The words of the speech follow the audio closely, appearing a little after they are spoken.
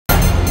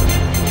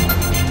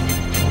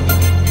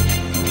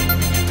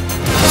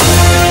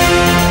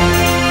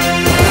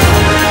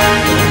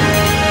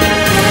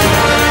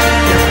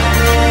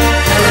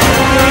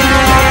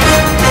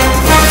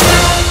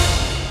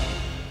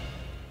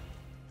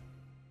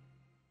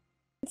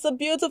It's a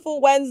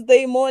beautiful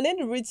Wednesday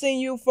morning, reaching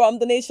you from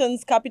the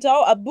nation's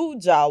capital,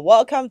 Abuja.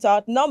 Welcome to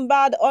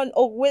Outnumbered on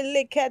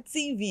Oweleke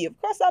TV. Of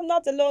course, I'm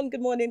not alone.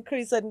 Good morning,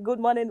 Chris, and good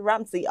morning,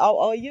 Ramsey. How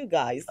are you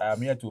guys? I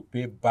am here to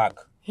pay back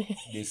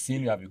the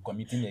sin you have been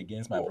committing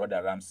against my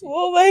brother Ramsey.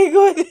 Oh my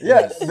God.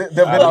 Yes, they've I been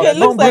am here Okay, to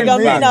looks pay like outnumbering I'm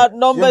it being me. back. You've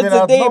outnumbered been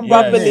today,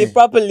 outnumbering Yes, me.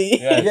 properly.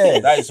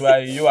 yes. That is Yes, why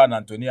you and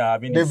Antonia are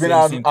having the they've been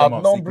same symptom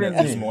of sickness outnumbering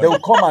this me. They will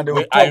morning. come and they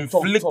will I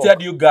talk.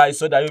 inflicted you guys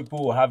so that you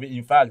people will have it.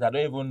 In fact, I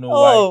don't even know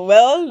why Oh,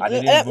 well, I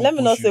didn't even let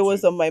me not push you say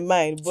what's to on my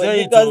mind, but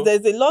say it. because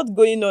there's a lot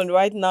going on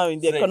right now in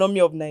the Say, economy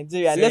of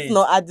Nigeria, let's say it.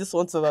 not add this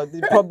one to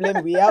the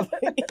problem we have.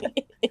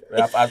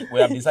 We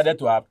have decided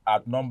to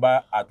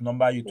outnumber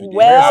you today. This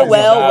Well, And we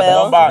is shall well, ridiculous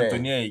outnumber well. today.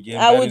 Antonia again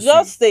I very would soon.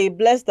 just say,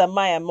 blessed am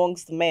I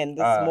amongst men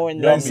this Then Don't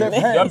morning. be save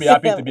don't be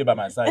hands. happy to be by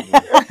my side though.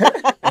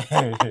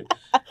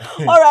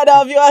 All right,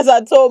 our viewers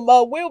at home,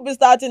 we'll be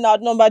starting our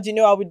number. You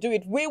know how we do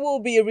it. We will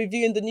be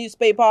reviewing the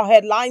newspaper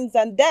headlines,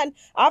 and then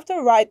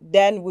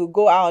then we'll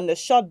go out on a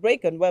short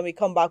break. And when we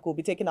come back, we'll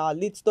be taking our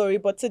lead story.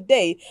 But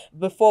today,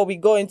 before we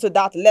go into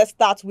that, let's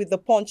start with the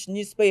Punch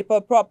newspaper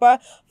proper.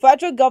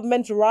 Federal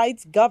government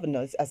writes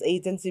governors as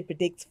agency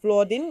predicts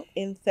flooding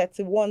in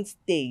 31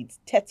 states,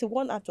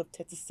 31 out of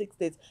 36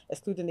 states,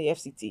 excluding the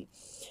FCT.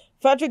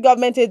 Federal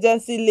government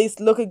agency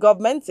lists local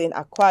governments in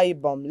Akwa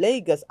Ibom,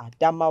 Lagos,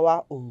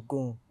 Adamawa,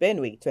 Ogun,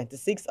 Benue,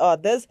 26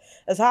 others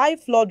as high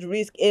flood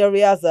risk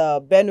areas.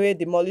 Benue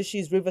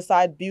demolishes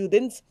riverside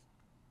buildings.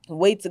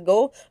 Way to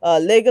go.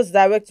 Lagos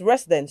directs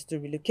residents to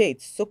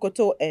relocate.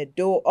 Sokoto,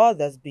 Edo,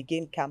 others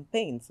begin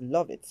campaigns.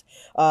 Love it.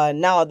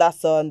 Now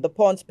that's on the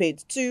Punch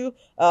page 2.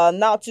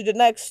 Now to the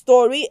next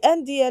story.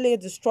 NDLA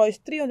destroys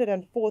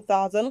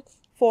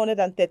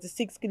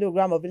 304,436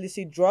 kilograms of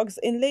illicit drugs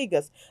in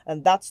Lagos.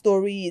 And that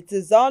story, it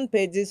is on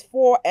pages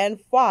 4 and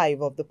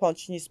 5 of the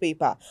Punch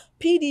newspaper.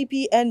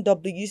 PDP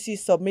NWC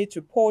submit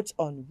report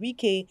on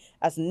Wike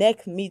as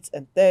NEC meets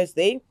on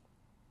Thursday.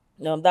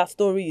 That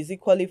story is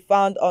equally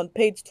found on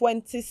page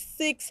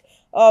 26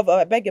 of,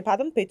 I beg your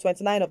pardon, page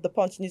 29 of the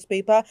Punch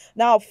newspaper.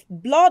 Now,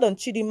 blood on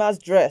Chidima's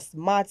dress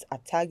matched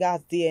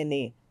Ataga's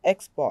DNA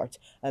export.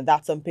 And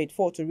that's on page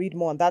 4 to read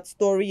more on that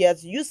story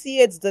as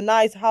UCH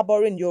denies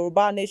harboring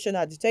Yoruba Nation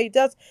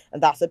agitators.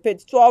 And that's on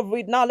page 12.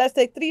 Read now. Let's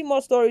take three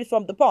more stories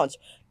from the Punch.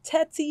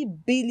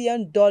 $30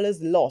 billion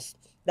lost.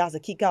 That's a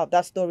kick out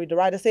that story. The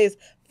writer says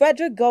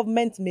federal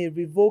government may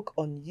revoke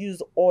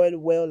unused oil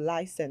well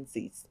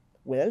licenses.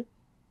 Well,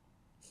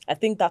 I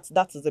think that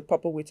is the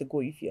proper way to go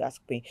if you ask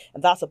me.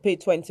 And that's a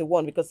page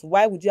 21 because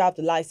why would you have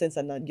the license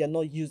and you're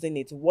not using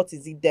it? What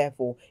is it there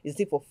for? Is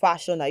it for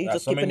fashion? Are you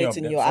just keeping it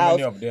in your so house?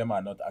 many of them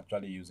are not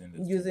actually using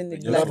this. Using They it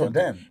A just lot like of want to.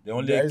 them. They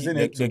only They're keep, using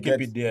they, it they to keep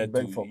get it there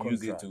beg to for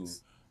use it to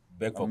contracts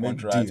beg for and make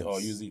contracts or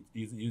deals.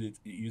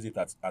 use it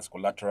as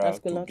collateral As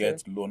to collateral.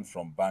 get loan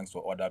from banks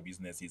or other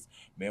businesses.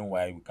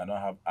 Meanwhile, we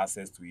cannot have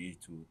access to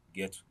it to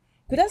get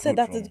Could the I say crude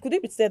that from. could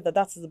it be said that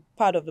that's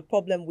part of the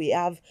problem we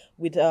have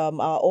with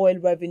our oil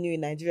revenue in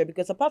Nigeria?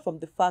 Because apart from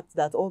the fact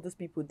that all these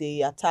people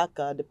they attack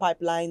the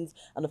pipelines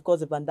and of course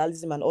the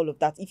vandalism and all of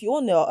that, if you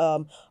own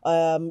a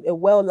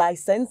well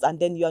license and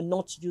then you are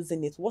not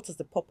using it, what is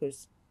the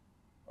purpose?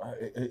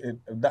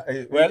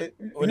 Well,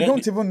 You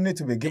don't even need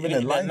to be given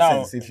a now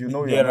license if you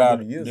know you're not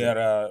going to use it. there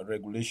are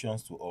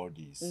regulations to all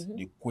this. Mm-hmm.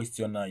 The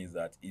question now is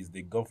that is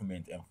the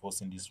government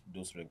enforcing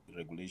those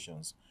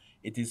regulations?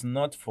 It is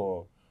not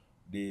for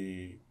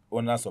the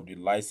owners of the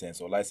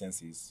license or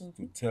licenses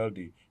to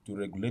to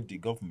regulate the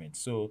government.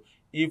 So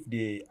if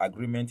the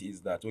agreement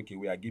is that okay,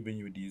 we are giving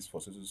you this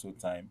for so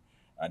time,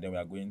 and then we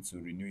are going to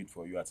renew it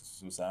for you at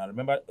so time.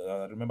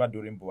 I remember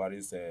during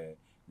Buhari's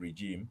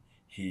regime,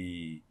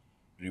 he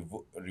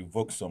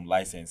revoked some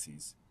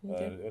licenses.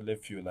 Okay. Only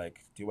few like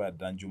Tiwa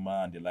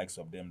Danjuma and the likes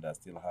of them that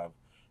still have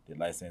the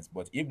license.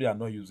 But if they are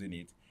not using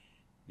it,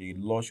 the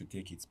law should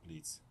take its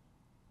place.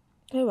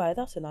 All right,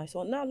 that's a nice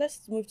one. Now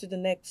let's move to the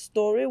next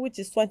story, which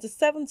is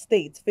 27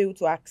 states fail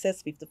to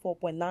access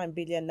 54.9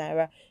 billion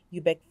naira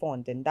UBEC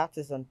fund, and that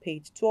is on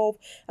page 12.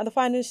 And the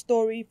final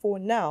story for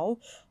now,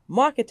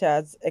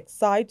 marketers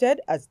excited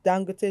as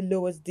Dangote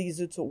lowers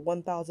diesel to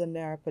 1,000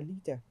 naira per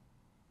liter.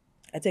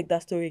 I take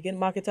that story again.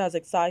 Marketers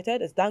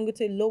excited as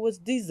Dangote lowers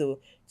diesel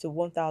to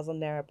 1,000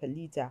 naira per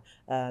liter.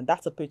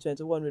 That's a page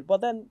 21 read.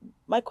 But then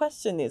my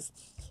question is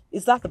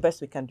that the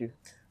best we can do?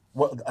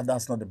 Well,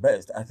 that's not the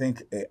best. I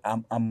think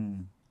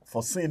I'm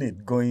foreseeing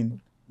it going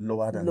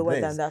lower than Lower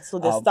this. than that. So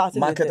they're starting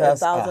with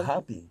Marketers are 1,000.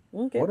 happy.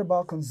 Okay. What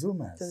about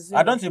consumers?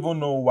 I don't even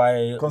know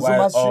why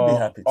Consumers should be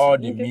happy all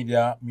too.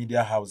 the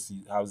media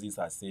houses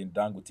are saying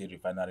Dangote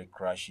refinery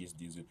crashes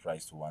diesel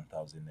price to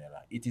 1,000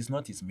 naira. It is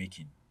not his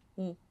making.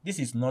 This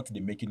is not the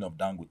making of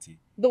Dangote.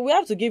 But we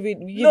have to give it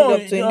No,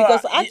 up to him no,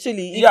 because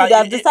actually he yeah, could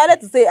have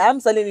decided to say I'm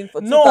selling it for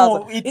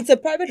 2,000. It's a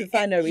private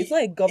refinery. It's not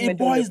a It government-owned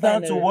boils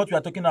down to refinery. what we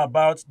are talking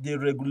about, the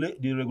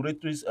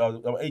regulatory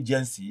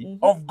agency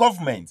of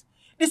government.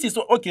 This is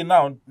okay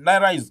now.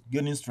 Naira is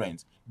gaining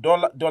strength.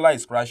 Dollar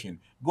is crashing.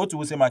 Go to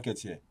Wuse market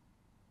here.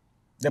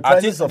 The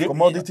prices of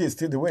commodity is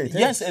still the way it is.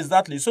 Yes,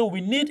 exactly. So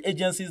we need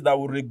agencies that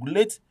will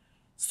regulate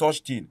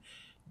such thing.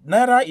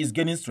 Naira is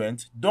gaining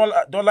strength,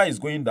 dollar is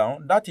going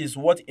down. That is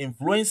what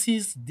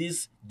influences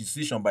this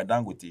decision by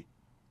Dangote.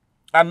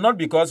 And not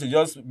because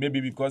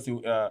maybe because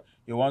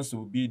he wants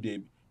to be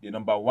the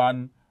number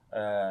one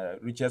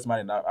richest man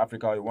in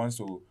Africa, or he wants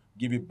to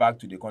give it back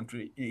to the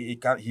country.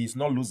 He's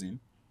not losing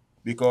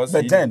because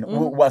But then,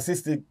 was he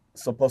still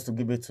supposed to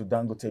give it to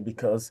Dangote?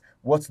 Because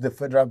what the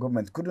federal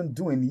government couldn't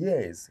do in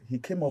years, he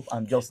came up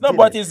and just no, did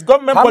but it. his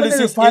government How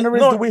policies. many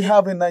refineries do we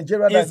have in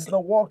Nigeria that's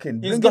not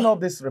working? Bringing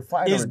up this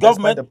refinery His despite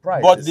government, the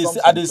price, but is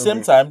at the something same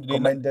to time, be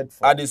commended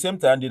for. at the same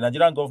time, the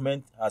Nigerian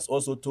government has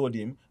also told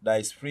him that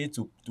it's free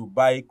to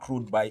buy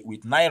crude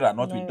with naira,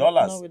 not with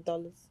dollars. Not with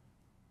dollars.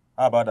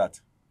 How about that?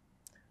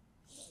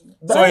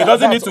 So he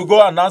doesn't need to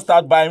go and now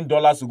start buying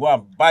dollars to go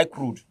and buy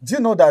crude. Do you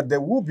know that there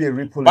will be a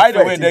ripple By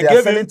the effect way, if they are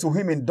gave selling him to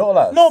him in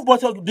dollars? No, but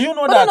do you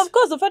know But that? then, of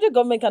course, the federal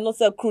government cannot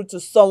sell crude to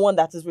someone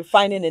that is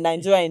refining in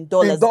Nigeria in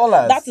dollars. In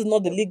dollars. That is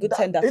not the legal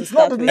tender to it's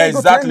start not the with. legal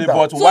Exactly, tender.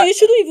 but So why? it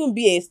shouldn't even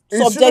be a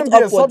subject shouldn't be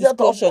a up for subject of-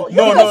 discussion.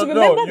 No, Because No,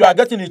 remember you are that-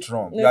 getting it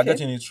wrong. You are Okay.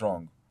 getting it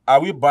wrong.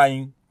 Have we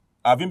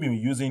been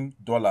using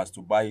dollars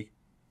to buy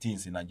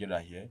things in Nigeria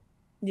here?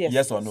 Yes,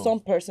 Yes or no? Some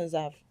persons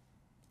have.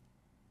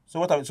 So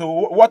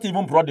what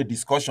even brought the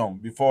discussion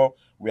before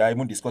we are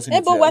even discussing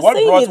it But here? we're What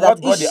saying brought, is that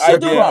what brought it the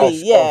shouldn't idea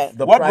be, yeah.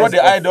 the what price brought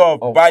the idea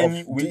of buying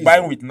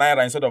diesel. with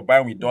naira instead of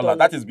buying with dollar? Dollars.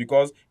 That is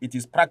because it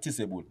is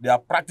practicable. They are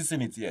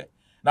practicing it here.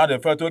 Now they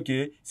felt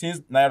okay, since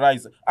naira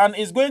is, and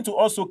it's going to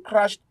also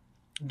crash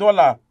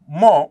dollar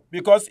more,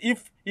 because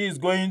if he is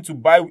going to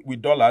buy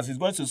with dollars, he's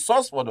going to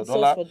source for the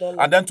dollar for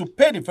dollar. and then to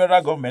pay the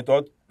federal government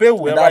or pay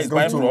whoever that's is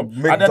going buying to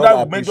from, make and then dollar that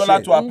will make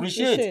dollar to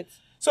appreciate. appreciate.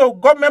 So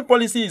government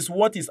policy is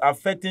what is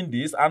affecting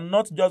this, and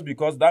not just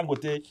because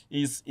Dangote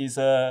is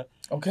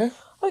Okay.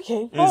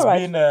 Okay, all right.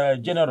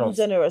 being generous.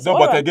 Generous. No, All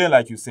but right. again,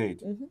 like you said,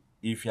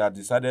 if you had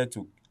decided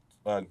to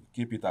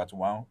keep it at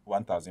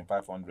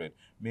 1,500,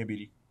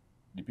 maybe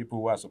the people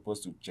who are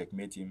supposed to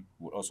checkmate him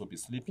would also be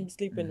sleeping.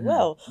 Sleeping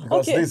well.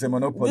 Because okay. this is a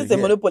monopoly This is a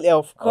here. monopoly,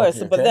 of course.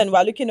 Okay, But okay. then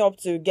we're looking up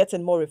to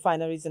getting more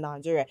refineries in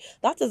Nigeria.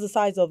 That is the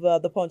size of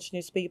the Punch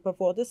newspaper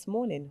for this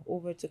morning.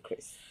 Over to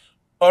Chris.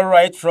 All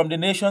right, from the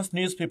Nation's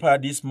newspaper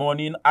this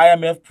morning,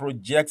 IMF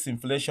projects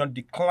inflation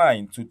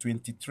decline to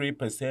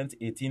 23%,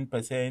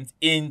 18%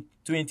 in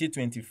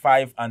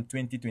 2025 and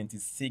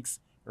 2026,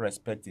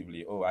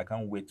 respectively. Oh, I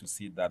can't wait to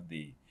see that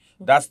day.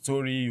 That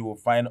story you will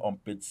find on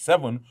page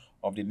 7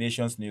 of the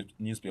Nation's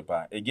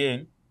newspaper.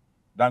 Again,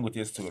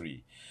 Dangote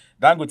story.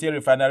 Dangote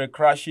refinery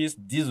crashes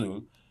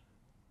diesel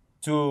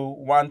to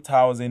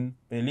 1,000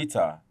 per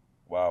liter.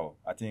 Wow,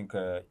 I think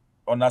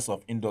owners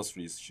of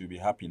industries should be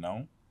happy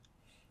now.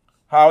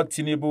 How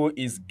Tinubu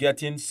is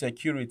getting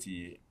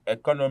security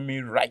economy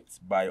right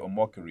by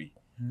Oweleke.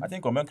 I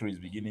think Oweleke is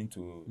beginning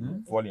to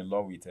fall in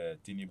love with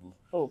Tinubu.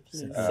 Oh,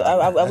 please.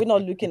 Are we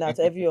not looking at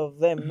every of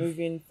them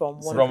moving from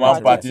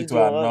one party to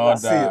the another? other?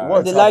 See,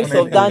 what's The likes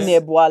happening of Daniel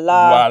is-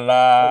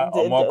 Voila, the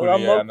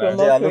Oweleke.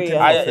 They are looking for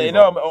Omokri.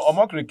 favor.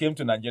 Oweleke came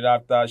to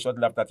Nigeria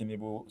shortly after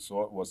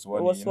Tinubu was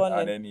sworn in,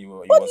 and then he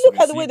But was look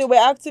at the way received. they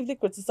were actively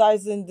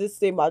criticizing this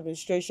same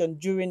administration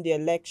during the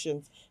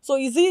elections. So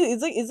is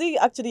it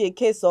actually a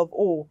case of,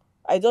 oh,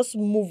 I just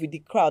move with the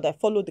crowd, I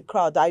follow the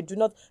crowd, I do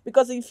not,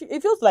 because it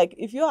feels like,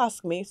 if you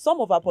ask me, some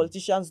of our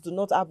politicians do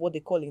not have what they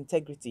call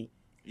integrity.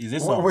 Is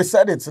this We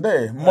said it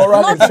today.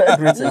 Moral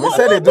integrity. We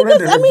said it during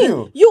the I review.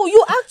 mean,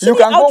 you actually You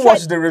can go outright-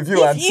 watch the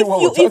review and see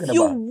what we're talking If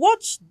you about.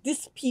 watch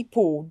these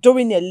people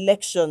during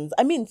elections,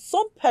 I mean,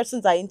 some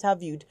persons are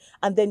interviewed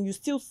and then you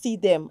still see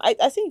them. I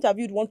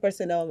interviewed one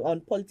person on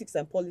politics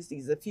and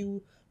policies a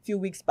few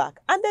weeks back,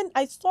 and then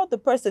I saw the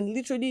person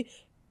literally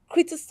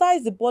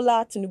criticize the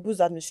Bola Tinubu's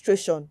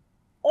administration,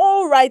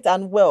 all right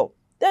and well.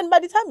 Then by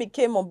the time he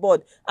came on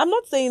board, I'm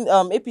not saying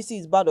APC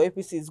is bad or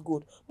APC is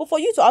good, but for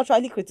you to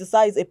actually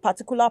criticize a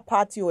particular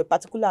party or a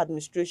particular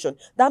administration,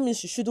 that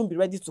means you shouldn't be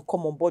ready to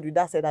come on board with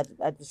that said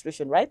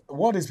administration, right?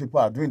 What these people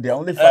are doing, they're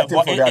only fighting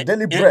but for their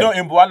daily You bread. know,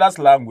 in Bola's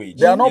language,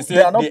 They are not- he said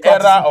they are not the era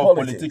practicing of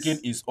politics.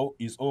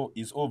 politicking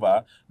is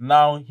over.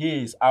 Now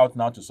he is out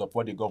now to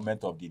support the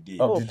government of the day.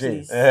 Of Oh, the day.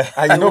 please.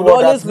 And you know We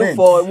what always that look means.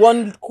 for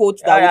one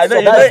quote I that know, would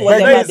you know, support you know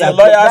whatever he's they a are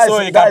lawyer, That so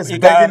is- that is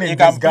begging in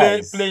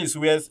disguise. play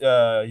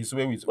his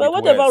way with Well,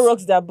 whatever words.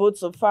 rocks their boat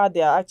so far,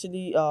 they are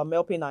actually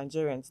helping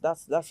Nigerians.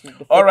 That's the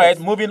All right,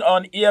 focus. moving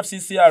on.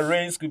 EFCC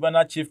arraigns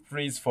Cubana chief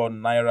priest for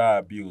Naira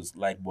abuse,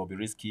 like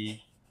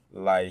Bobrisky,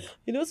 like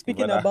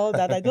Speaking Cubana. about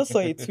that, I just saw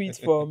a tweet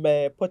from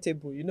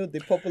Portable,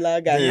 the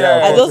popular guy. Yeah,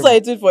 I just saw Portable.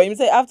 a tweet for him. He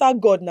said, after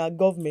God, now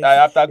government.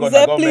 After He God,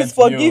 said, na please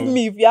government forgive knew."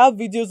 me if you have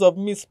videos of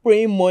me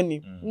spraying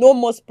money. No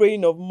more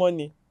spraying of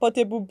money.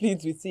 Portable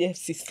pleads with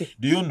EFCC.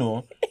 Do you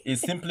know?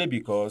 It's simply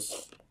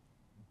because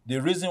the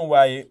reason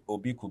why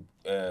Obi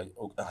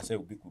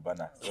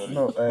Cubana, sorry,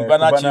 No,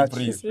 Cubana Cubana chief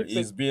priest chief.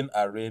 is being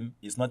arraigned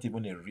is not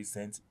even a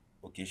recent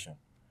occasion.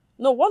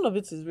 No, one of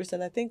it is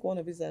recent. I think one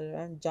of it is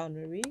around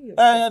January.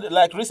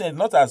 Like recent,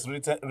 not as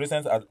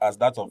recent as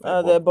that of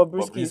The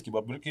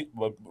Bobrisky.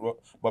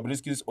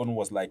 Bobrisky's own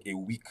was like a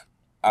week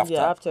after.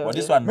 Yeah, after, But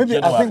this yeah. one, Maybe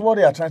I January. think what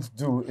they are trying to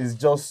do is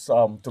just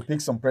to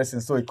pick some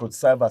president so it could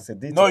serve as a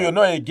detail. No, you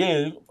know,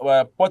 again,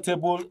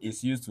 Portable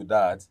is used to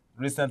that.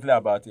 Recently,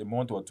 about a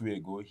month or two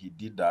ago, he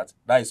did that.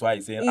 That is why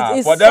he's saying,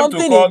 It's for them to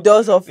something call, he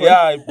does often.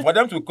 yeah, for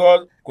them to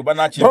call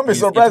Cubana chief Don't be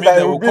priest, it surprised means that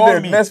they he will will be call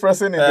the me. next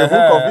person in the hook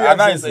of And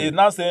now EFCC. he's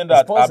now saying It's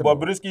that possible.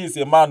 Bobrisky is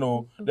a man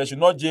who they should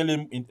not jail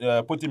him,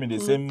 put him in the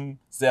same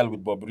cell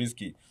with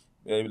Bobrisky.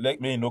 Let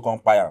me no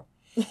compare.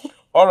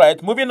 All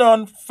right, moving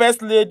on.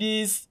 First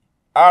Ladies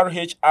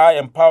RHI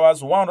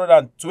empowers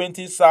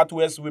 120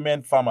 Southwest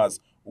women farmers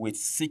with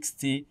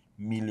 60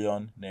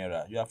 million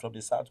naira. You are from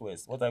the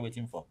Southwest. What are you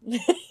waiting for?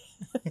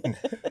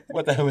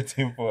 What are you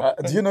waiting for?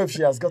 Do you know if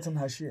she has gotten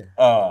her share?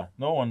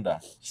 No wonder.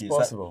 She's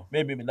possible.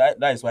 Maybe that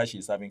is why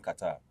she's having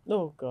Qatar.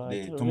 Oh God!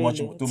 Too really?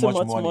 much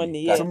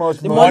money. Yeah. Too much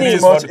The money, money too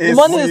is much the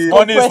money is AC.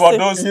 Money is for compressing.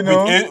 those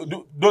You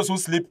know? those who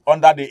sleep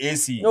under the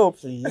AC. No,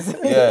 please.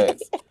 Yes.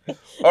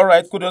 All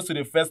right. Kudos to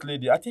the First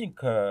Lady. I think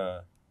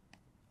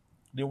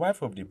the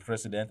wife of the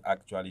president,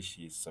 actually,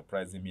 she's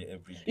surprising me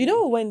every day. You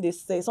know, when they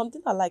say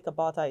something I like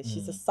about her is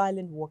she's a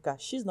silent worker.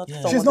 She's not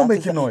someone She's not that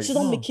making is- noise. She's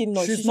not No. making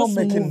noise. She's She's not just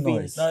making moving.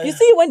 noise. No, You yeah.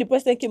 see, when the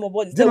president came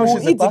aboard, he Do you said, know we'll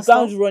she's a hit the pastor?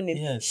 ground running.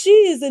 Yes. She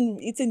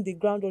isn't hitting the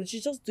ground running.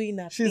 She's just doing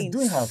her She's thing.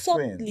 doing her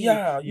subtly. thing.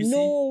 Yeah, you see.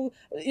 No,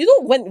 you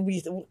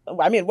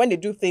know, when they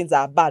do things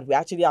that are bad, we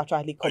actually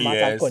come out and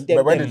Yes. condemn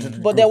But when them. they do the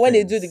But good then when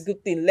they do things- the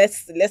good thing,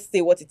 let's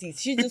say what it is.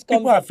 She just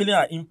comes. People are feeling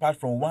an impact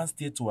from one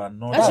state to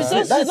another. And she's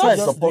That's just, how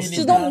it's she's supposed to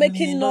she's be. not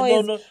making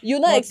noise. You're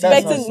not That's how it's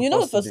expecting, you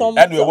know, supposed for to be.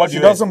 some. Anyway, what do She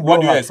you doesn't what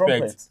do blow you her expect?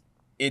 trumpet.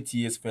 8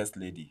 years First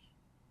Lady,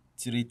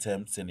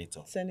 3-term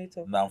senator.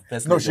 Senator. Now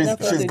First No, Lady. she's of the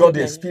First she's Lady got of the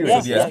the-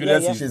 experience. So the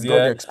experience is She's there.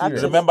 got the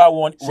experience. Remember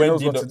She when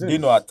knows what to do.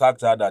 Dino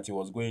attacked her that he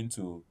was going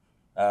to,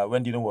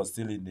 when Dino was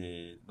still in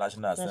the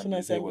National Assembly,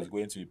 he said he was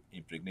going to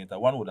impregnate her.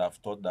 One would have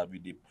thought that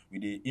with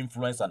the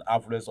influence and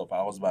affluence of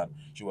her husband,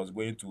 she was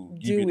going to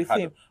give Deal it with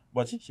hard. him.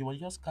 But she was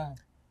just calm.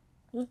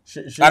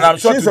 She's And I'm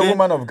sure she's today- a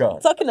woman of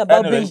God. Talking about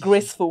Anyway, being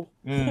graceful.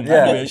 Yeah,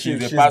 Anyway,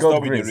 she's a pastor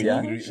got with grace. the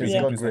Yeah, re- she's re-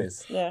 got Christian.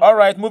 grace. Yeah. All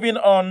right, moving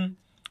on.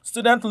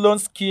 Student loan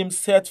scheme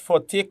set for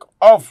take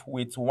off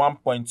with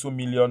 1.2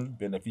 million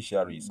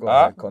beneficiaries. Go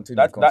ahead,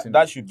 continue, continue.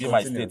 That should be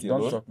my Continue. state Don't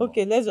alone. talk more.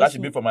 Okay, let's That just.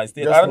 should be for my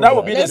state. Just And move that on.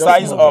 would be the Let's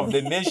size move of on.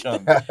 the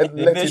nation. Let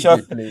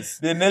it be, please.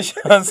 The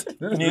nation's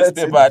Let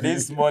newspaper it be.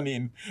 this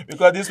morning.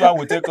 Because this one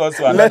will take us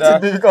to Let another.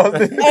 it be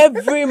because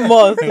Every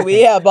month we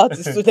hear about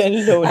the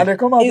student loan. And they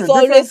come out it's with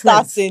always different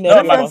starting things. No,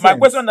 every my month. things.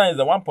 question now is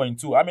the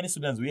 1.2. How many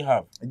students we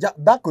have? yeah,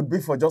 that could be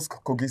for just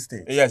Kogi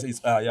State. Yes,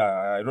 it's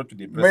I wrote to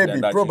the president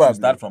Maybe, that she probably. should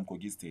start from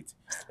Kogi State.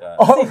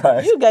 All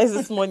right. You guys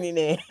this morning,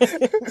 eh?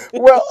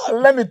 Well,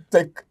 let me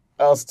take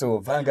us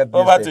to Vanguard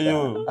Over newspaper. to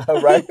you.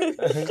 All right.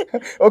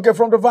 Okay,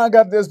 from the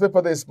Vanguard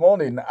newspaper this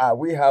morning,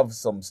 we have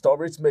some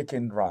stories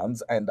making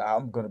rounds, and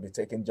I'm going to be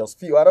taking just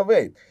few out of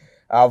it.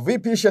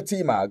 VP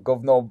Shatima,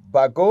 Governor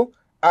Bago,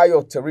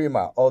 Ayo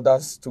Terima,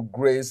 orders to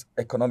grace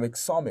economic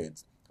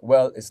summit.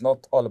 Well, it's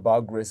not all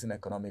about gracing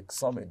economic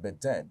summit, but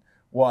then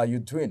what are you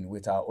doing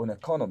with our own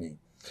economy?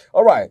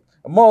 All right,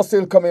 more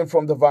still coming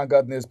from the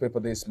Vanguard newspaper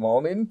this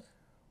morning.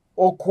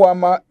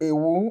 Okwama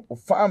Ewu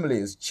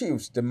families,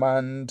 chiefs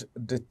demand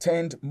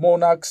detained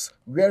monarchs'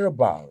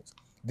 whereabouts.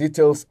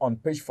 Details on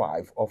page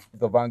 5 of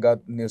the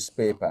Vanguard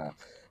newspaper.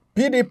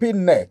 PDP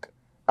neck.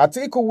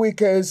 Atiku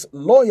Wike's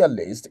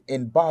loyalist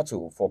in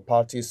battle for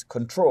party's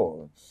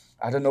control.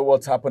 I don't know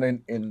what's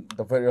happening in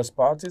the various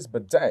parties,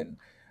 but then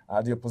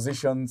the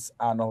oppositions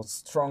are not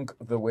strong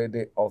the way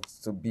they ought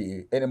to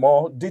be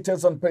anymore.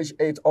 Details on page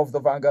 8 of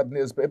the Vanguard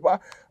newspaper.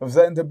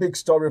 Then the big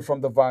story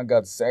from the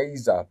Vanguard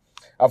says,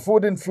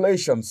 food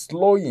inflation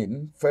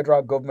slowing,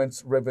 federal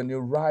government's revenue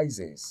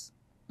rises.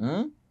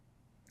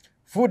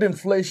 Food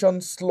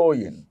inflation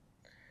slowing,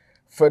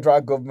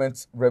 federal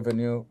government's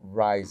revenue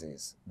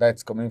rises.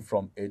 That's coming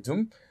from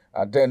Edum.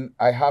 Then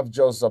I have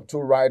just two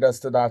riders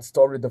to that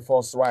story. The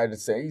first rider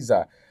says,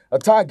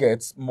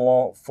 targets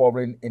more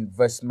foreign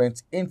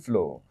investment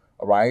inflow.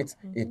 All right?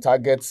 It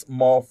targets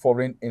more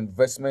foreign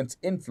investment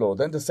inflow.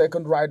 Then the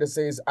second rider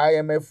says,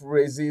 IMF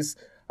raises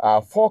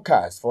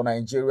forecast for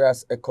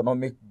Nigeria's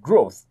economic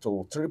growth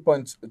to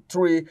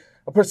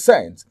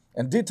 3.3%.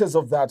 And details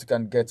of that you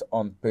can get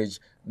on page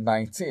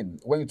 19.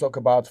 When you talk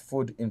about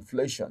food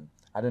inflation,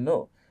 I don't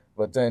know.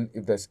 But then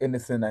if there's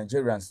anything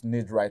Nigerians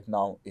need right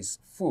now is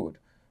food.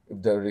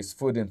 If there is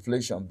food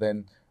inflation,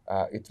 then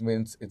it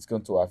means it's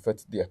going to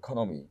affect the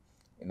economy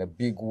in a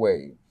big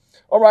way.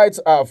 All right,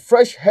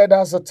 fresh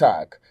headers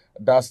attack.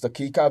 That's the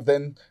kicker.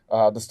 Then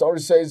the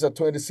story says that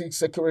 26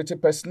 security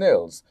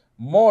personnel,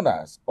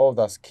 mourners,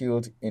 others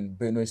killed in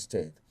Benue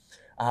State.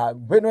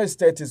 Benue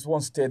State is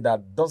one state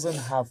that doesn't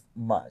have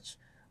much.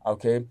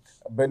 Okay,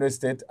 Benue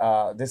State,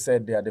 they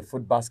said they are the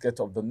food basket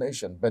of the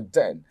nation. But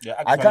then,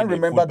 I can't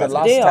remember the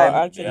last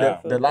time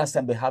the last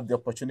time they have the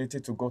opportunity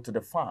to go to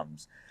the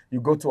farms. You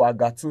go to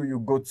Agatu, you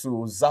go to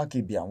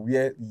Zakibian,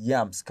 where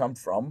yams come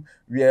from,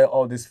 where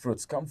all these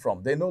fruits come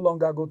from. They no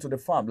longer go to the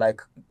farm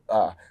like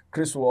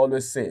Chris will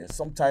always say,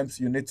 sometimes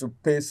you need to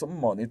pay some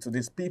money to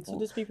these So people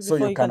these people so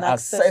before you you can can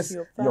access assess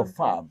your your farm.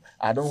 farm.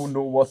 I don't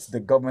know what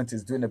the government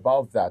is doing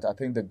about that. I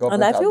think the And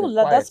government I has feel been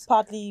that that's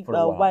quiet partly for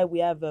a why while we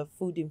have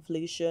food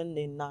inflation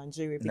in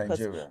Nigeria, in because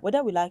Nigeria.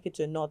 whether we like it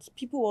or not,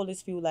 people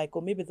always feel like,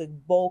 or maybe the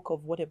bulk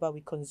of whatever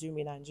we consume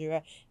in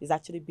Nigeria is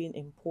actually being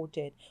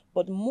imported.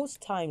 But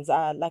most times,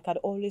 like I'd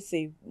always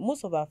say,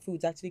 most of our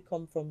foods actually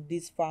come from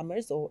these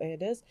farmers or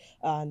herders.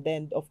 And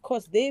then, of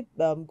course, they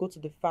go to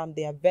the farm,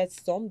 they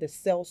harvest some, they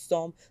sell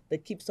some, they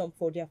keep some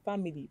for their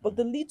family. But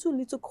the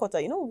little quarter,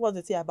 you know what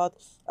they say about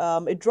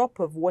a drop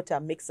of water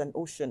makes an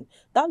ocean.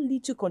 That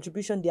little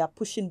contribution they are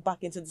pushing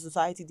back into the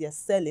society, they are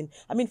selling.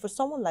 I mean, for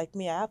someone like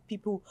me, I have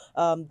people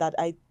that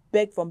I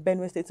beg from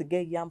Benue State to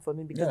get yam for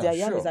me because Yeah, their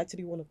yam is sure.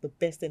 actually one of the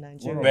best in One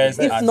Nigeria, of the Best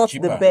if best. and not the One of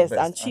cheaper. the best, and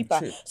best and cheaper.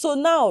 cheap. So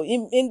now,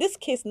 in this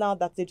case, now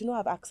that they do not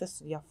have access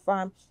to their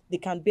farm, they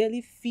can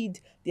barely feed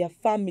their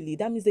family.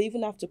 That means they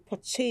even have to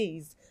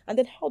purchase. And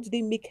then how do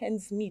they make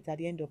ends meet at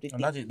the end of the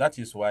And day? that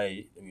is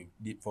why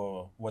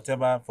for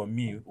whatever, for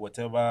me,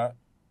 whatever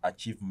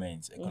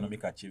achievements,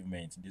 economic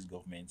achievements this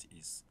government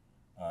is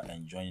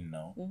enjoying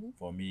now,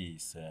 for me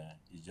is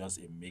just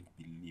a make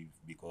believe,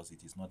 because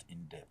it is not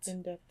in depth.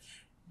 In depth.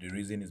 The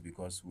reason is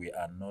because we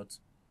are not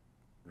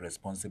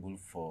responsible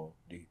for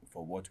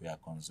what we are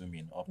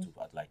consuming up to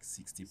at like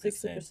 60%.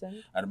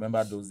 60%. I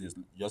remember those days,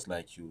 just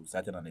like you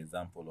cited an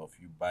example of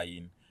you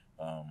buying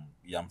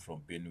yam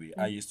from Benue.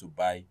 I used to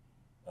buy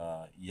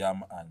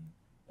yam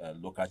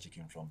and local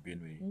chicken from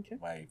Benue. Okay.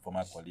 My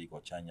former colleague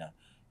Ochanya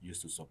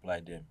used to supply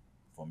them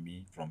for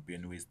me from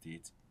Benue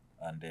State,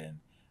 and then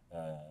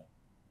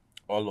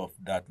all of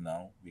that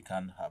now we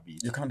can't have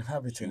it. You can't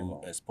have it To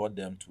anymore. export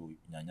them to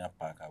Nyanya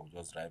Park, I will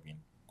just drive in,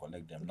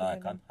 collect them. Now I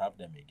can't have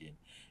them again.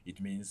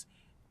 It means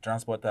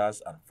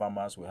transporters and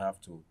farmers will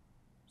have to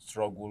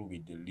struggle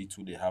with the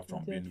little they have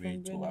from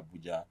Benue to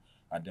Abuja,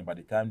 and then by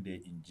the time they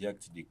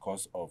inject the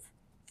cost of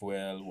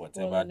fuel,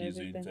 whatever, and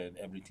diesel, everything.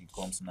 everything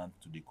comes now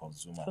to the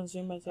consumer.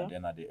 Consumers, yeah. And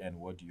then at the end,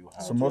 what do you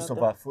have? So most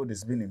of our food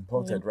is being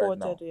imported right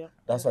now. Yeah.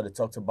 That's why they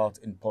talked about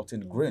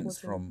importing grains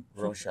from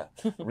Russia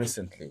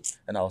recently.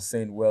 And I was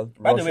saying, well,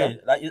 By Russia, the way,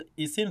 like,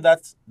 it seems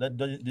that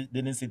they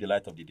didn't see the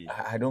light of the day.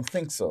 I don't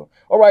think so.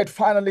 All right,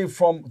 finally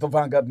from the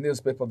Vanguard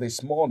newspaper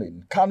this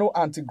morning, Kano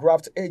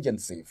Anti-Graft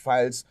Agency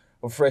files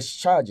fresh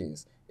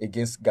charges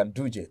against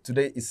Ganduje.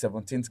 Today is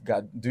 17th.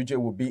 Ganduje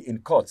will be in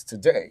court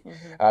today.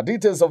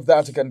 Details of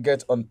that you can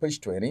get on page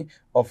 20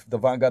 of the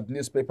Vanguard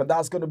newspaper.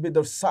 That's going to be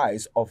the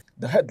size of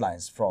the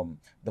headlines from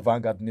the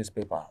Vanguard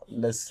newspaper.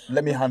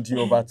 Let me hand you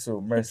over to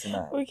Mercy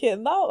now. Okay,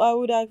 now I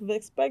would have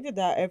expected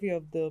that every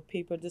of the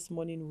paper this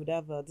morning would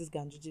have this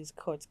Ganjuji's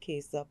court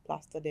case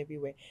plastered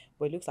everywhere,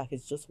 but it looks like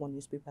it's just one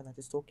newspaper that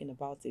is talking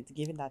about it,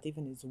 given that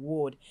even his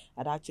ward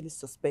had actually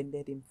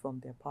suspended him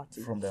from their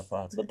party.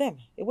 But then,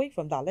 away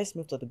from that, let's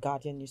move to the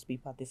Guardian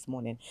newspaper this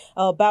morning.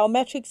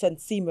 Biometrics and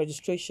SIM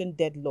registration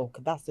deadlock.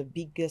 That's the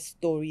biggest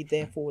story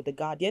there for the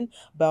Guardian.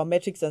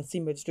 Biometrics and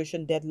SIM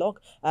registration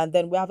deadlock. And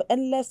then we have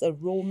endless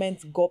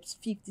enrollment gulps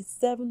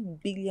 57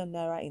 billion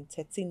naira in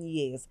 13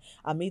 years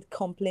amid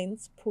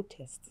complaints,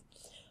 protests.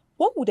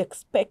 One would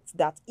expect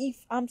that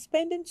if I'm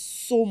spending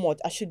so much,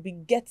 I should be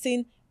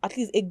getting at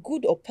least a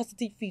good or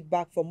positive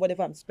feedback from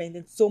whatever I'm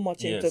spending so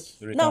much into.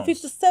 Now,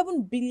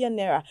 57 billion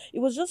naira. It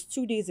was just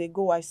 2 days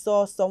ago I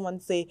saw someone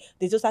say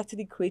they just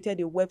actually created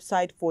a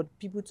website for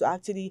people to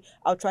actually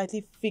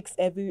outrightly fix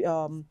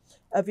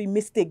every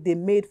mistake they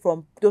made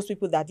from those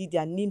people that did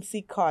their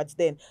NIMC cards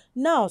then.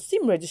 Now,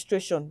 SIM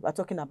registration, we're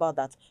talking about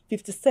that,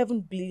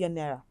 57 billion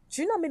naira.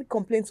 Do you know how many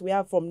complaints we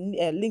have from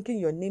linking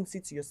your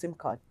NIMC to your SIM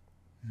card?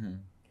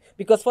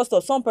 Because first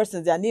off, some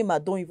persons, their name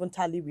don't even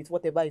tally with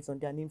whatever is on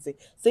their name.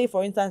 Say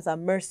for instance,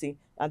 I'm Mercy,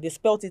 and they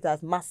spelt it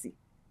as Mercy.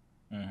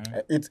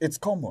 It's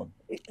common.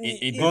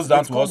 It goes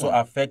down to also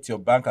affect your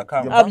bank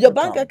account. Your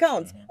bank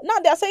account. Now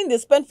they're saying they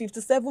spent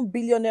 57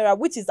 billion naira,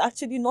 which is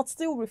actually not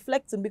still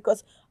reflecting,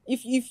 because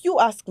if you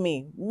ask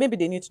me, maybe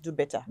they need to do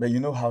better. But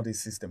you know how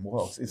this system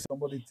works. If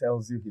somebody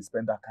tells you he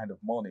spent that kind of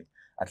money,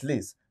 at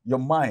least your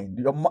mind,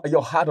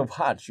 your heart of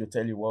hearts should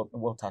tell you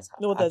what has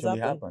actually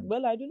happened.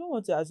 Well, I do not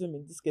want to assume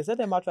in this case. Let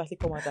them actually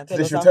come out and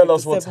They should tell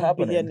us what's 57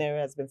 billion happening.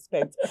 naira has been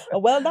spent.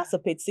 Well, that's a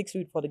page 6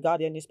 read for the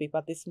Guardian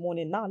newspaper this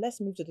morning. Now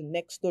let's move to the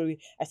next story.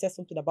 I said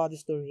something about this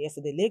story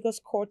yesterday. Lagos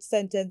court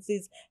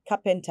sentences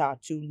carpenter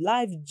to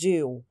life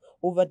jail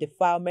over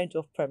defilement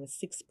of premise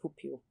 6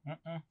 pupil.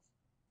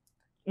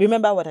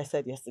 Remember what I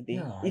said yesterday?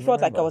 Yeah, It felt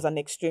like I was an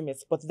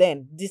extremist, but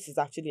then this is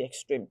actually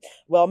extreme.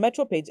 Well,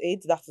 Metro page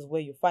 8, that is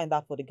where you find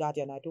that for the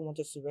Guardian. I don't want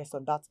us to rest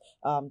on that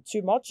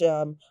too much.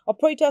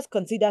 Operators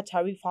consider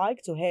tariff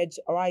hike to hedge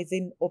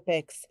rising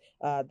OPEX.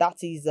 That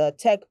is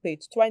tech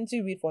page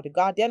 20, read for the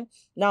Guardian.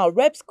 Now,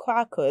 Reps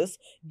Crackers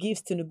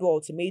gives Tinubu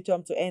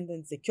ultimatum to end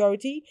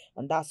insecurity,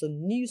 and that's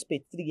on news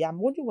page 3. I'm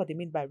wondering what they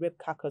mean by Rep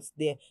Crackers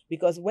there,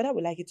 because whether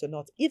we like it or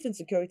not, if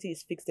insecurity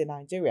is fixed in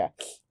Nigeria,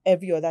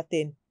 every other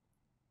thing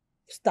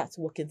starts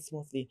working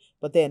smoothly.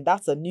 But then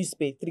that's a news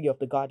page 3 of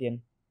the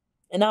Guardian.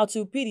 And now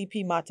to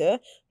PDP matter.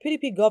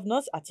 PDP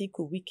governors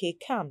Atiku Wike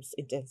camps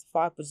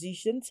intensify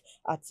positions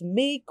at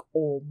make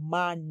or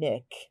mar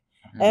neck.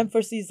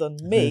 Emphasis on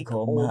make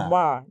or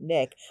mar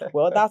neck.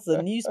 Well, that's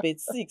the news page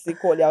 6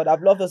 equally. I would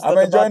have loved us to I'm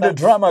talk enjoying about the that.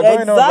 drama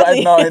going on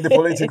right now in the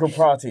political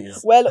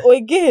parties. Well,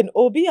 again,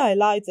 Obi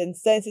highlights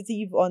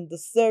insensitive on the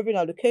serving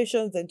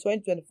allocations in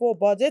 2024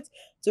 budget.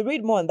 To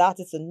read more on that,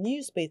 it's in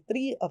news page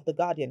 3 of The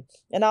Guardian.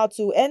 And now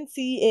to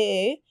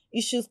NCAA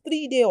issues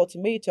 3-day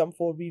ultimatum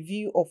for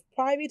review of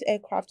private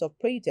aircraft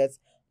operators'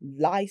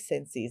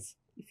 licenses.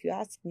 If you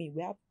ask me,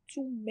 we have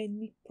too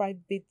many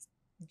private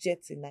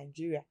jets in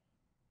Nigeria.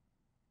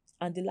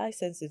 And the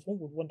licenses, one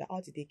would wonder,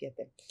 how did they get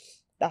them?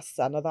 That's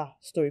another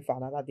story for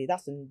another day.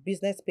 That's in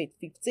business page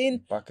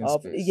 15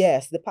 of space.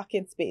 Yes, the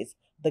parking space,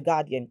 The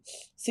Guardian.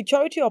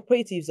 Security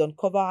operatives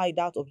uncover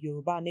hideout of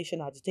Yoruba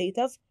Nation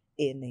agitators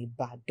in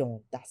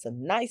Ibadan. That's a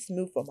nice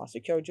move from our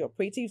security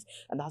operatives,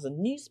 and that's a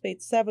news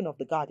page 7 of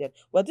The Guardian.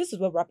 Well, this is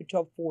where we wrap it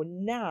up for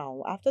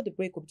now. After the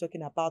break, we'll be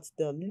talking about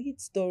the lead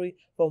story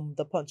from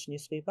the Punch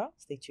newspaper.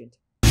 Stay tuned.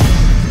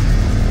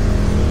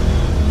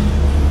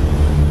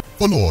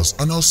 Follow us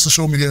on our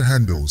social media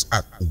handles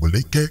at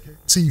Oweleke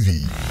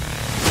TV.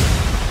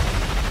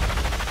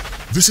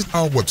 Visit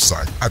our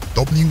website at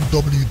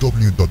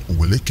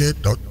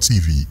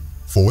www.oweleketv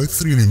for a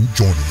thrilling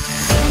journey.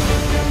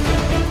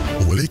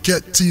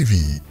 Oweleke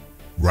TV,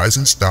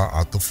 rising star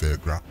at the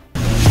fairground.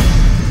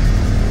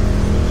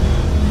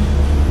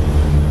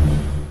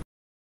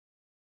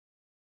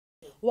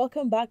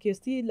 Welcome back. You're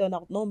still on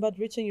Outnumbered,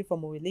 reaching you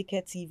from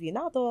Oweleke TV.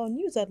 Now, the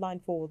news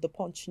headline for the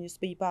Punch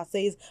newspaper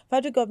says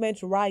federal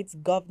government writes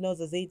governors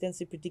as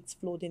agency predicts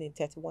flooding in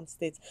 31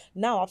 states.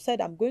 Now, I've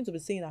said I'm going to be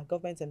seeing our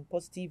government in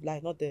positive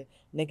light, not the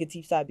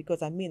negative side,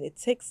 because I mean it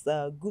takes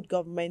good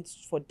government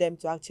for them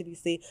to actually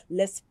say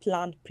let's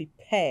plan,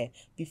 prepare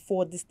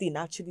before this thing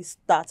actually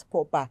starts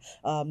proper.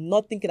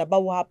 Not thinking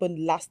about what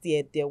happened last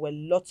year. There were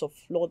lots of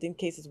flooding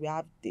cases we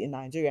have in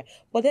Nigeria,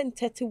 but then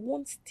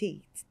 31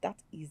 states,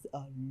 that is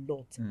a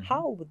lot.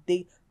 How would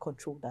they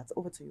control that?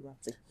 Over to you,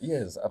 Ramsey.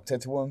 Yes,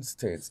 31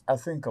 states. I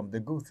think the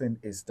good thing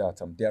is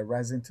that they are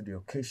rising to the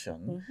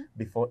occasion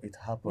before it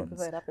happens.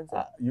 Before it happens,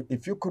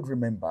 if you could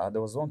remember,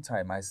 there was one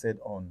time I said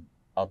on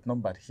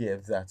Outnumbered here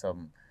that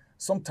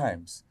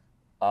sometimes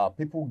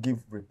people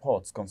give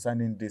reports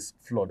concerning this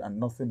flood and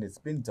nothing is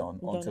being done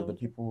until the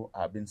people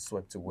are being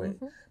swept away.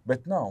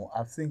 But now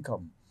I think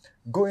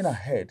going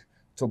ahead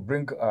to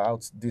bring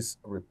out this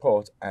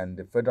report, and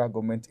the federal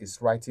government is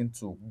writing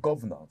to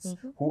governors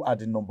who are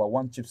the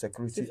 #1 chief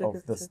security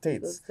of the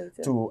states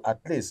to at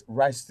least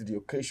rise to the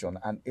occasion,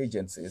 and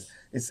agencies.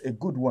 It's a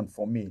good one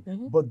for me.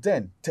 But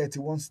then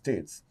 31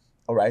 states,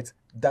 all right,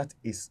 that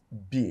is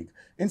big.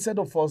 Instead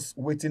of us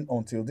waiting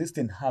until this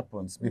thing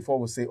happens before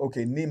we say,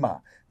 okay,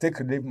 NEMA, take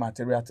relief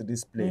material to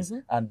this place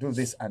and do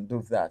this and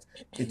do that,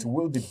 it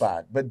will be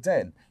bad. But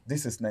then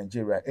this is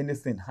Nigeria.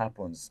 Anything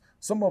happens.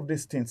 Some of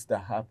these things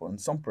that happen,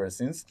 some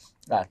persons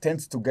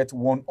tend to get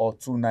 1 or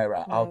 2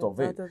 naira out of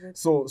it.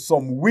 So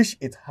some wish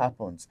it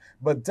happens.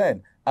 But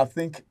then I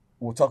think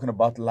we're talking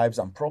about lives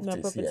and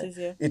properties here.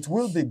 Yeah. It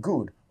will be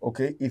good,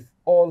 okay, if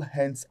all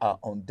hands are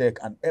on deck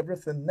and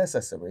everything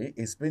necessary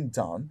is being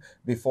done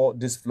before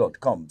this flood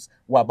comes.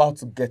 We're about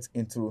to get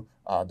into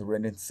the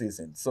rainy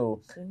season.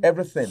 So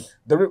everything,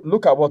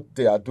 look at what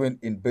they are doing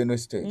in Benue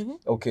State,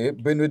 okay?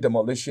 Benue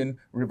demolition,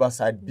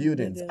 riverside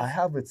buildings. I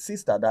have a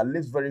sister that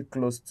lives very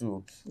close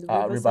to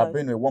River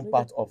Benue, one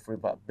part of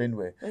River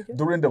Benue.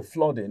 During the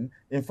flooding,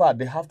 in fact,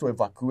 they have to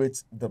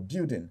evacuate the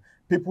building.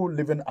 People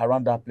living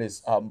around that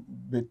place,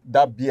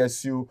 that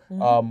BSU,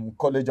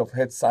 College of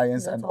Health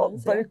Science, and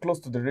very close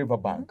to the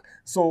riverbank.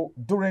 So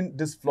during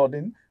this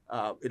flooding,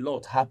 a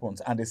lot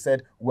happens, and they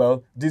said,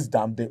 well, this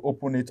dam, they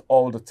open it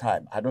all the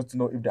time. I don't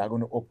know if they are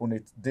going to open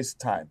it this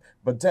time,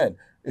 but then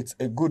it's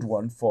a good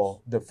one for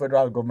the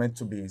federal government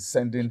to be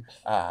sending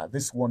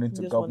this warning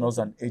to governors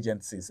and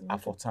agencies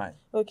for time.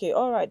 Okay,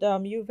 all right.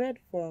 You've heard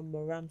from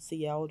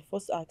Ramsey. I would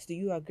first ask, do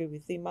you agree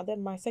with him? And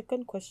then my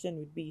second question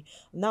would be,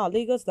 now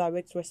Lagos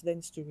directs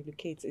residents to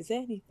relocate. Is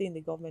there anything the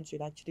government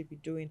should actually be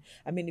doing?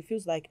 I mean, it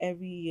feels like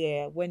every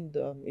year when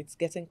it's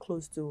getting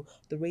close to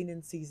the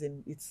raining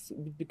season, it's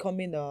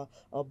becoming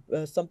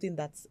something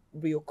that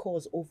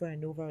reoccurs over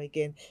and over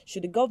again.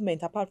 Should the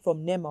government, apart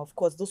from NEMA, of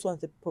course, those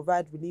ones that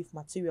provide relief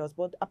materials,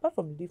 but apart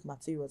from relief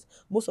materials,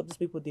 most of these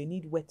people, they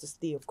need where to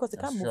stay. Of course, they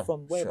can't move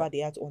from wherever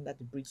they are to under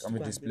the bridge. Can be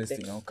displaced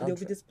in our country.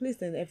 They'll be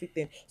displaced and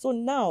everything. So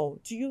now,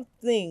 do you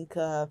think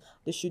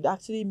they should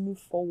actually move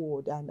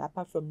forward, and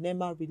apart from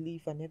NEMA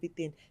relief and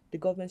everything, the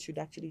government should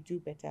actually do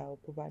better or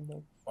provide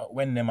more?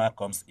 When NEMA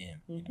comes in,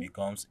 it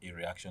becomes a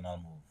reactional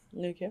move.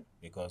 Okay.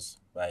 Because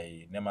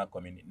by NEMA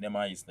coming,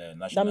 NEMA is the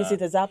national. That means it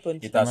has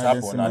happened. It has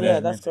happened. And yeah,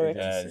 that's correct.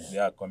 They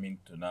are coming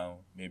to now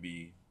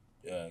maybe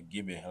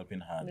give a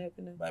helping hand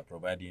by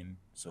providing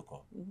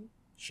succor,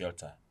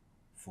 shelter,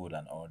 food,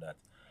 and all that.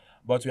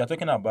 But we are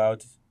talking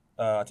about,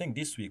 I think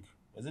this week,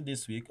 was it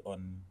this week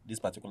on this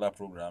particular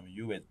program,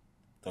 you were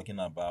talking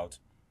about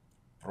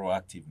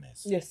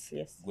proactiveness. Yes.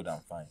 Good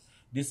and fine.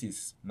 This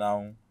is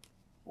now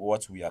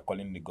what we are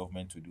calling the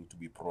government to do, to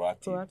be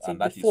proactive, Proactive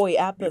and that before is it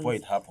happens. before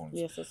it happens.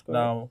 Yes, that's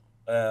correct.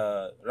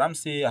 Now,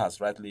 Ramsey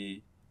has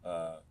rightly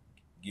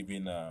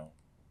given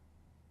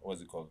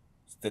what's it called,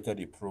 stated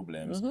the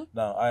problems.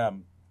 Now, I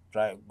am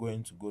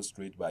going to go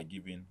straight by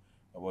giving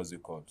what's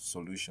it called,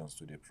 solutions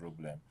to the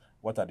problem.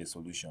 What are the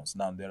solutions?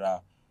 Now,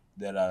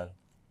 there are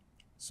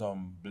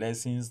some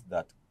blessings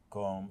that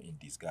come in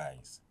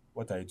disguise.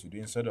 What are you to do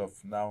instead of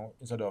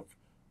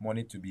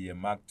money to be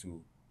earmarked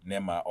to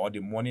NEMA, or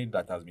the money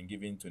that has been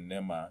given to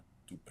NEMA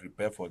to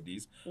prepare for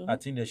this? I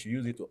think they should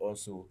use it to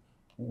also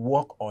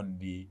work on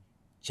the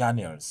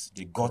channels,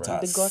 the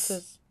gutters. The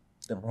gutters.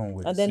 The wrong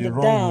way. And then the the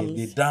wrong way,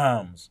 dams. the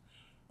dams.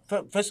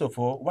 First of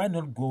all, why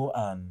not go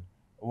and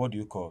what do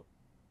you call,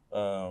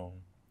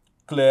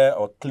 clear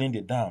or clean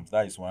the dams?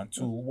 That is one.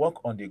 Two,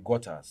 work on the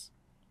gutters,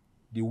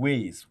 the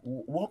ways,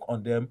 work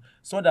on them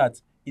so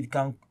that it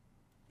can.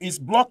 It's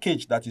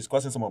blockage that is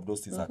causing some of those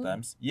things at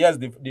times. Yes,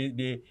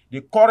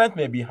 the current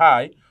may be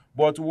high,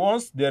 but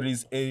once there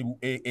is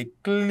a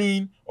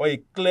clean or a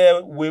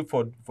clear way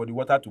for the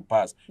water to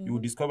pass, you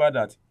will discover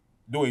that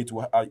though it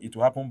will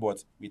happen,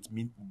 but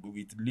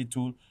with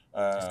little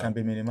It can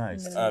be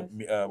minimized.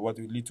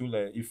 little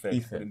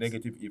effect, the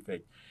negative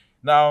effect.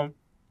 Now,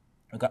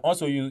 you can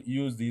also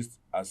use this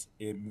as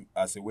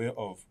a way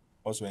of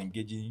also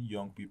engaging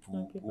young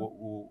people,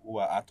 who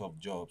are out of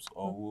jobs,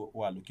 or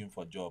who are looking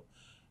for job.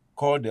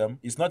 Call them.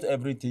 It's not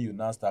everything you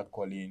now start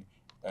calling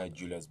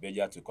Julius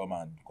Berger to come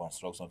and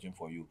construct something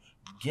for you.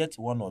 Get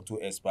one or two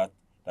experts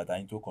that are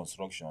into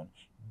construction.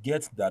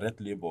 Get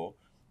direct labor,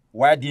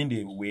 widen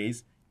the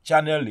ways,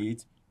 channel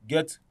it,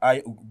 get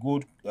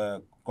good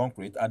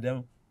concrete, and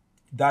then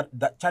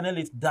that channel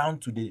it down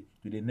to the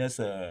next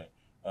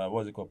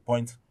what's it called,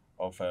 point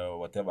of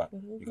whatever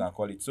you can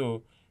call it.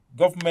 So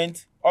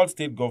government, all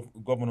state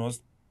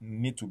governors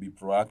need to be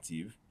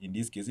proactive in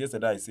this case.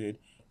 Yesterday I said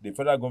the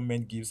federal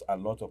government gives a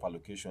lot of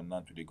allocation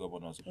now to the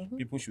governors.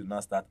 People should now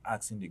start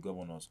asking the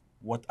governors,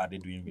 what are they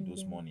doing with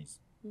those monies?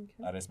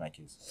 Okay. I rest my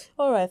case.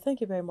 All right, thank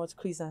you very much,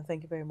 Chris, and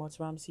thank you very much,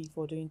 Ramsey,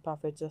 for doing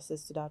perfect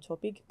justice to that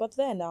topic. But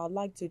then I'd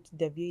like to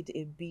deviate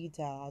a bit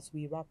as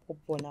we wrap up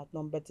on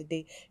Outnumbered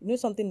today. You know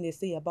something they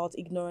say about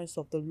ignorance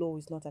of the law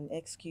is not an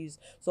excuse.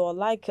 So I'd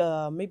like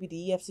maybe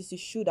the EFCC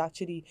should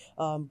actually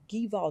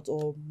give out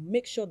or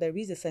make sure there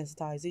is a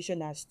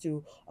sensitization as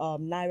to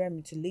Naira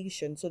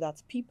mutilation, so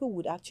that people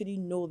would actually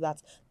know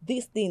that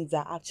these things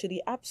are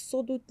actually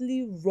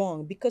absolutely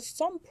wrong, because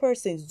some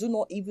persons do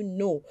not even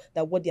know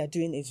that what they are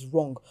doing is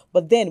wrong.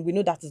 But then we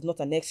know that is not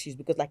an excuse,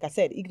 because like I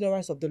said,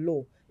 ignorance of the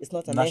law is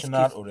not an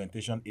National excuse.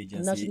 Orientation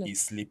Agency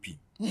is sleeping.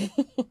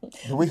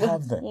 Do we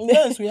have them?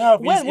 Yes, we have.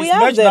 Well, It's we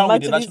have merged them, now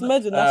with the actually, it's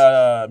merged with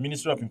National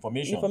Ministry of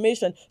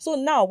Information. So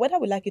now, whether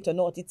we like it or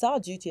not, it's our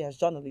duty as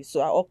journalists.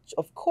 So I,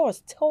 of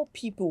course, tell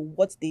people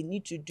what they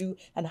need to do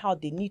and how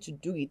they need to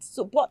do it.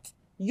 So, but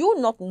you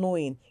not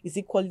knowing is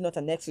equally not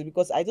an excuse,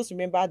 because I just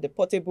remember the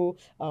Portable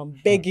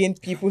begging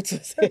people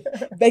to say,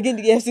 begging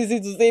the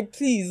FCC to say,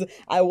 please,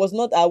 I was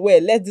not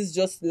aware, let this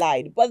just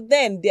slide. But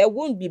then there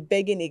won't be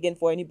begging again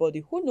for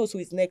anybody. Who knows who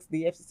is next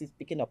the FCC is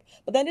picking up.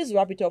 But then this is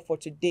wrap it up for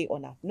today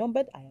on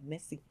Outnumbered. I am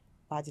Messi.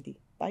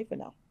 Bye for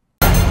now.